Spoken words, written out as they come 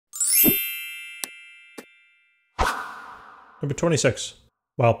Number 26.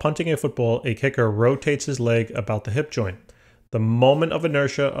 While punting a football, a kicker rotates his leg about the hip joint. The moment of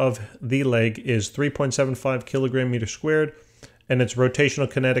inertia of the leg is 3.75 kilogram meter squared, and its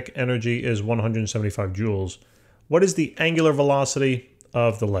rotational kinetic energy is 175 joules. What is the angular velocity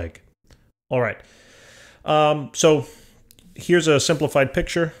of the leg? All right. So here's a simplified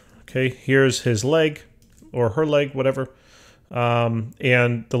picture. Okay, here's his leg or her leg, whatever.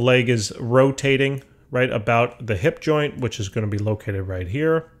 And the leg is rotating right about the hip joint, which is going to be located right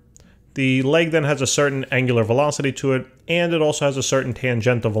here. The leg then has a certain angular velocity to it, and it also has a certain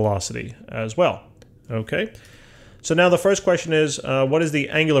tangential velocity as well. Okay, so now the first question is, what is the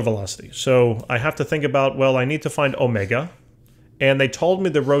angular velocity? So I have to think about, well, I need to find omega, and they told me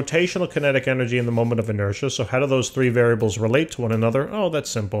the rotational kinetic energy in the moment of inertia. So how do those three variables relate to one another? Oh, that's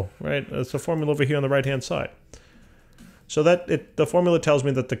simple, right? That's the formula over here on the right-hand side. So the formula tells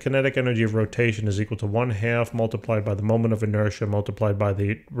me that the kinetic energy of rotation is equal to 1/2 multiplied by the moment of inertia multiplied by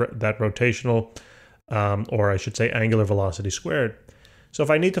that rotational, or I should say angular velocity squared. So if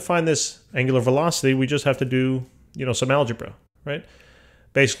I need to find this angular velocity, we just have to do, some algebra, right?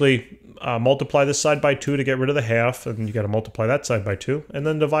 Basically, multiply this side by 2 to get rid of the half, and you got to multiply that side by 2, and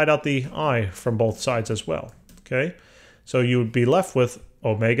then divide out the I from both sides as well, okay? So you would be left with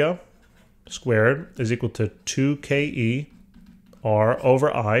omega squared is equal to 2ke r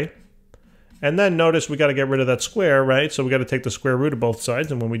over I. And then notice we got to get rid of that square, right? So we got to take the square root of both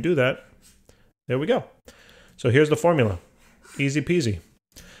sides. And when we do that, there we go. So here's the formula. Easy peasy.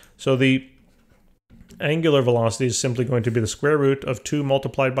 So the angular velocity is simply going to be the square root of 2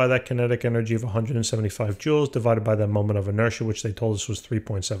 multiplied by that kinetic energy of 175 joules divided by that moment of inertia, which they told us was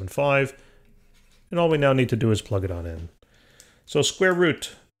 3.75. And all we now need to do is plug it on in. So square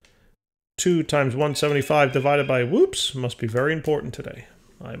root 2 times 175 divided by, whoops, must be very important today.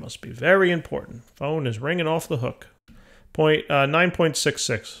 I must be very important. Phone is ringing off the hook.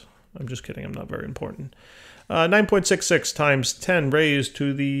 9.66. I'm just kidding, I'm not very important. 9.66 times 10 raised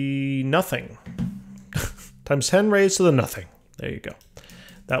to the nothing. Times 10 raised to the nothing. There you go.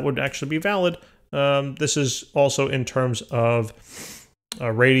 That would actually be valid. This is also in terms of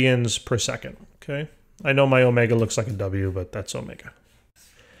radians per second. Okay. I know my omega looks like a W, but that's omega.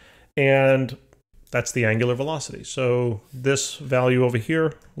 And that's the angular velocity. So this value over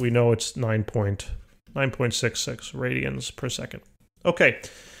here, we know it's 9.66 radians per second. Okay,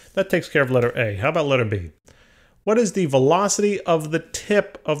 that takes care of letter A. How about letter B? What is the velocity of the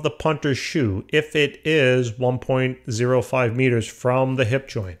tip of the punter's shoe if it is 1.05 meters from the hip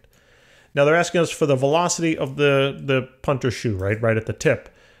joint? Now they're asking us for the velocity of the punter's shoe, right at the tip.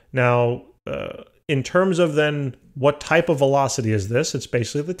 Now, in terms of then what type of velocity is this, it's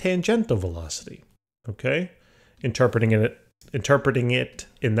basically the tangential velocity, okay? Interpreting it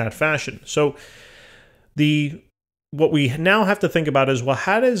in that fashion. So what we now have to think about is, well,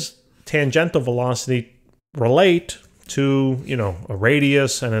 how does tangential velocity relate to, a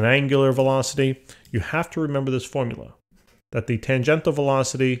radius and an angular velocity? You have to remember this formula, that the tangential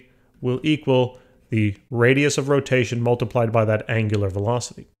velocity will equal the radius of rotation multiplied by that angular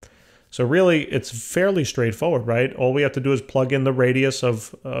velocity. So really, it's fairly straightforward, right? All we have to do is plug in the radius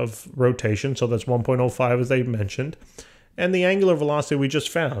of rotation, so that's 1.05 as they mentioned, and the angular velocity we just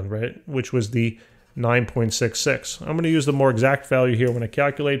found, right, which was the 9.66. I'm going to use the more exact value here when I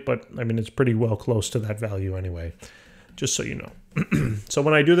calculate, but I mean, it's pretty well close to that value anyway, just so you know. So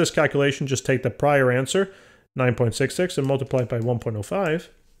when I do this calculation, just take the prior answer, 9.66, and multiply it by 1.05,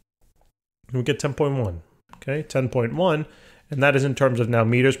 and we get 10.1, okay, 10.1. And that is in terms of now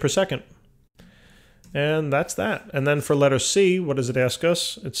meters per second. And that's that. And then for letter C, what does it ask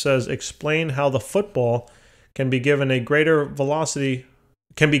us? It says, explain how the football can be given a velocity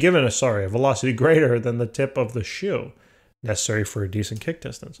greater than the tip of the shoe, necessary for a decent kick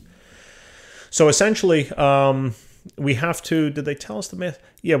distance. So essentially, we have to, did they tell us the math?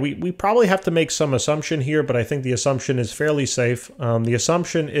 Yeah, we probably have to make some assumption here, but I think the assumption is fairly safe. The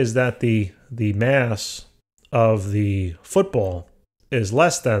assumption is that the mass of the football is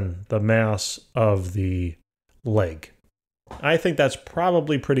less than the mass of the leg. I think that's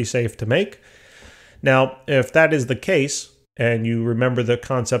probably pretty safe to make. Now, if that is the case, and you remember the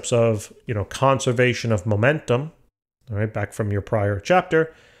concepts of, conservation of momentum, all right, back from your prior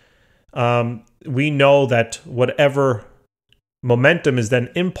chapter, we know that whatever momentum is then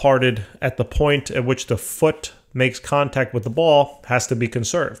imparted at the point at which the foot makes contact with the ball has to be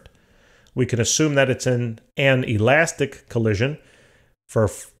conserved. We can assume that it's an elastic collision.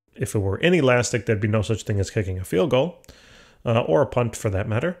 If it were inelastic, there'd be no such thing as kicking a field goal, or a punt for that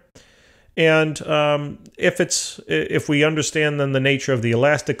matter. And if we understand then the nature of the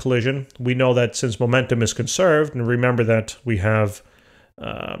elastic collision, we know that since momentum is conserved, and remember that we have,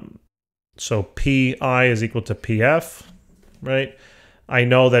 so Pi is equal to Pf, right? I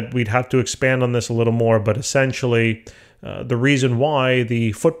know that we'd have to expand on this a little more, but essentially the reason why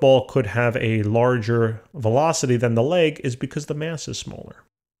the football could have a larger velocity than the leg is because the mass is smaller,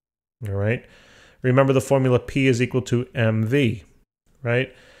 all right? Remember the formula P is equal to mv,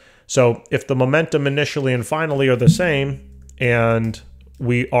 right? So if the momentum initially and finally are the same, and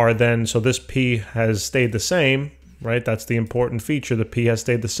we are then, so this P has stayed the same, right? That's the important feature, the P has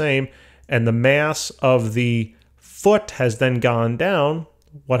stayed the same, and the mass of the foot has then gone down,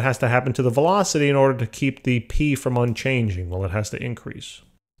 what has to happen to the velocity in order to keep the P from unchanging? Well, it has to increase.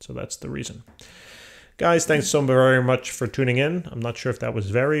 So that's the reason. Guys, thanks so very much for tuning in. I'm not sure if that was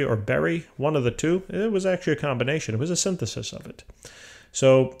very or berry, one of the two. It was actually a combination. It was a synthesis of it.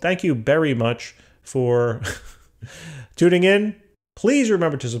 So thank you very much for tuning in. Please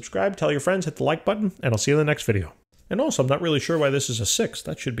remember to subscribe, tell your friends, hit the like button, and I'll see you in the next video. And also, I'm not really sure why this is a 6.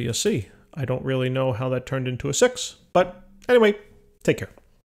 That should be a C. I don't really know how that turned into a 6. But anyway, take care.